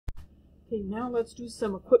Okay, now let's do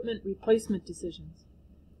some equipment replacement decisions.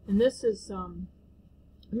 And this is,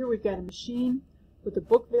 here we've got a machine with a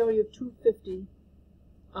book value of $250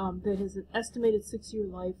 that has an estimated 6-year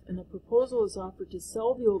life, and a proposal is offered to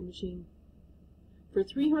sell the old machine for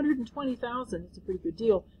 $320,000. It's a pretty good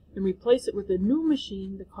deal, and replace it with a new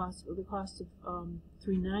machine, the cost of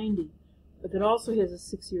 $390, but that also has a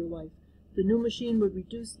 6-year life. The new machine would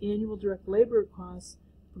reduce annual direct labor costs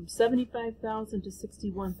from $75,000 to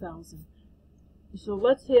 $61,000. So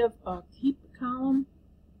let's have a keep column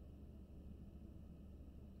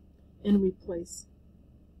and replace.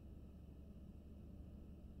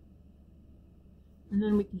 And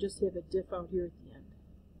then we can just have a diff out here at the end.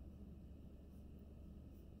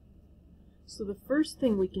 So the first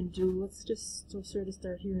thing we can do, let's just sort of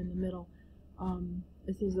start here in the middle.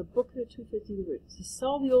 If there's a book at $250 to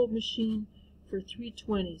sell the old machine for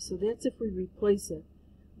 $320, so that's if we replace it.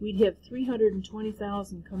 We'd have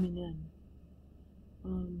 $320,000 coming in.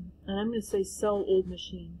 And I'm going to say sell old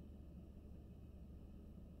machine.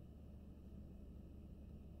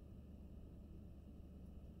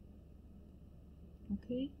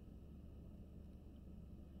 Okay.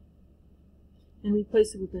 And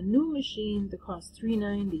replace it with a new machine that costs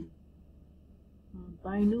 $390.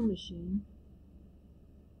 Buy a new machine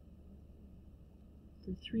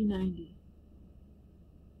for $390.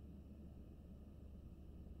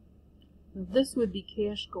 Now this would be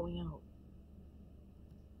cash going out.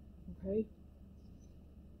 Okay?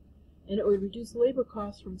 And it would reduce labor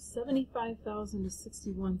costs from $75,000 to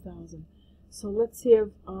 $61,000. So let's have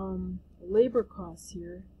labor costs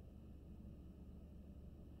here.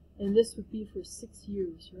 And this would be for 6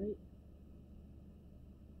 years, right?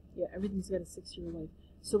 Yeah, everything's got a 6-year life.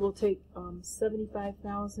 So we'll take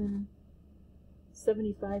 75,000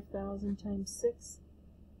 times 6.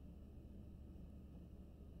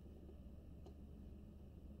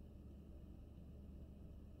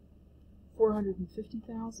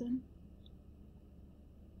 $450,000.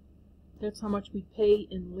 That's how much we pay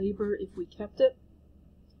in labor if we kept it.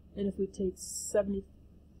 And if we take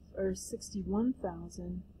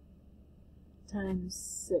 61,000 times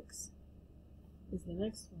 6 is the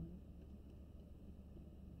next one.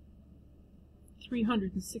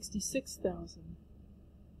 366,000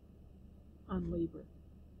 on labor.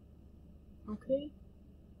 Okay?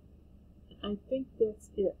 I think that's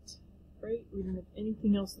it. Right? We don't have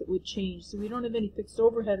anything else that would change. So we don't have any fixed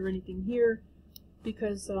overhead or anything here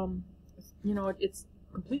because, you know, it's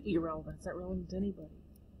completely irrelevant. It's not relevant to anybody.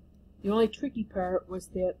 The only tricky part was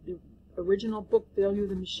that the original book value of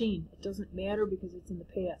the machine. It doesn't matter because it's in the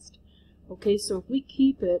past. Okay, so if we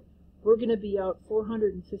keep it, we're going to be out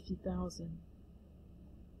 $450,000.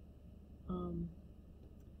 And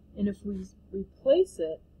if we replace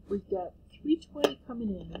it, we've got $320 coming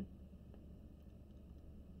in.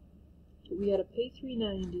 We had to pay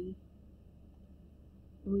 $390,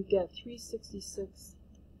 and we've got $366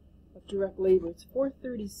 of direct labor. It's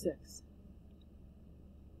 $436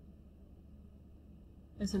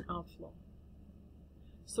 as an outflow.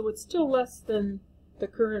 So it's still less than the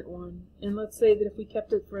current one. And let's say that if we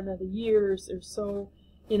kept it for another year or so,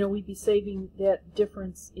 you know, we'd be saving that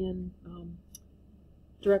difference in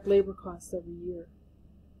direct labor costs every year.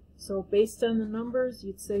 So based on the numbers,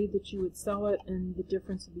 you'd say that you would sell it and the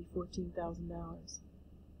difference would be $14,000.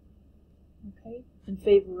 Okay? In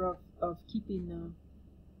favor of keeping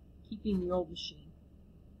the old machine.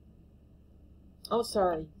 Oh,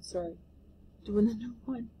 sorry. Doing the new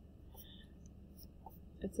one.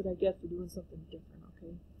 That's what I get for doing something different,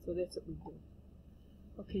 okay? So that's what we do.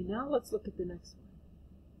 Okay, now let's look at the next one.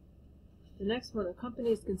 The next one, a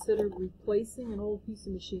company is considered replacing an old piece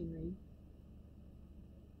of machinery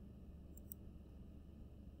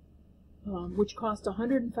which cost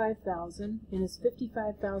 $105,000 and is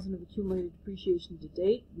 $55,000 of accumulated depreciation to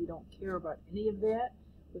date. We don't care about any of that.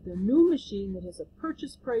 With a new machine that has a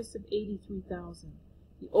purchase price of $83,000.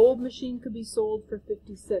 The old machine could be sold for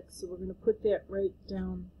 $56,000, so we're going to put that right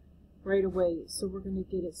down right away. So we're going to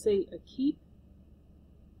get it, say, a keep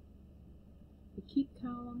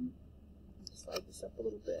column. Slide this up a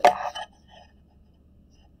little bit.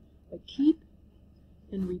 A keep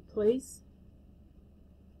and replace.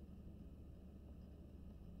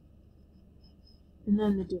 And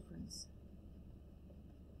then the difference.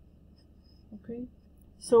 Okay?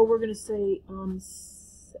 So we're going to say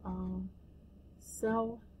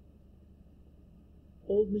sell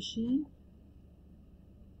old machine.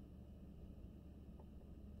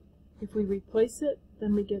 If we replace it,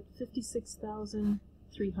 then we get $56,300.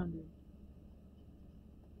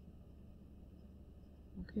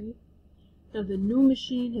 Okay? Now the new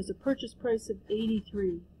machine has a purchase price of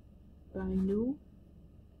 $83,000. Buy new.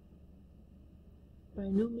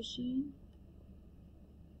 new machine.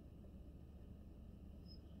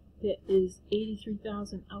 That is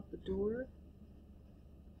 $83,000 out the door.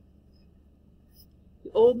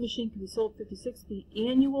 The old machine can be sold for $56,000. The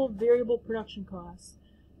annual variable production costs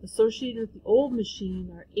associated with the old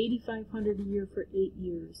machine are $8,500 a year for 8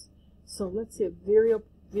 years. So let's say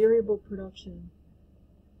variable production.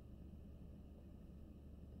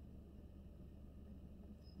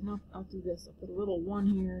 And I'll do this. I'll put a little 1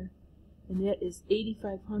 here, and that is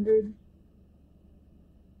 $8,500.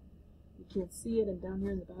 You can't see it. I'm down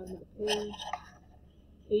here in the bottom of the page.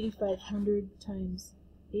 8,500 times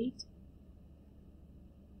 8.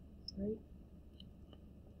 Right?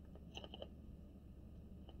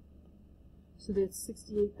 So that's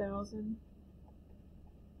 68,000.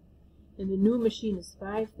 And the new machine is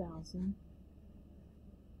 5,000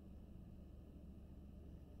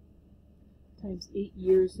 times 8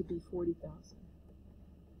 years would be 40,000.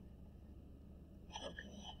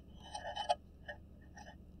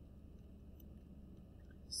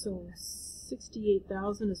 So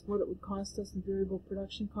 68,000 is what it would cost us in variable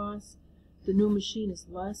production costs. The new machine is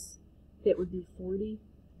less. That would be 40.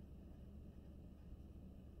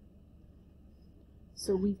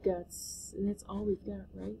 So we've got, and that's all we've got,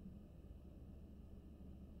 right?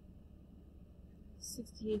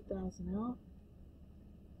 68,000 out.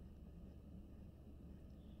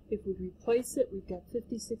 If we replace it, we've got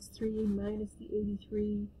 56,300 minus the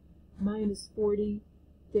 83 minus 40.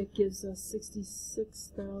 That gives us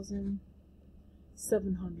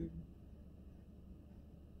 66,700.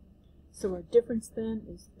 So our difference then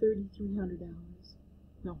is $3,300.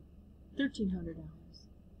 No, $1,300.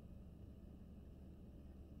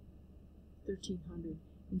 $1,300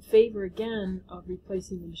 in favor again of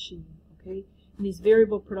replacing the machine. Okay, and these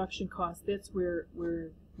variable production costs, that's where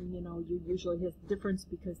you know you usually have the difference,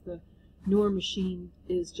 because the newer machine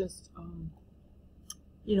is just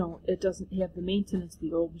you know, it doesn't have the maintenance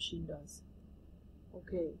the old machine does.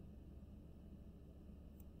 Okay.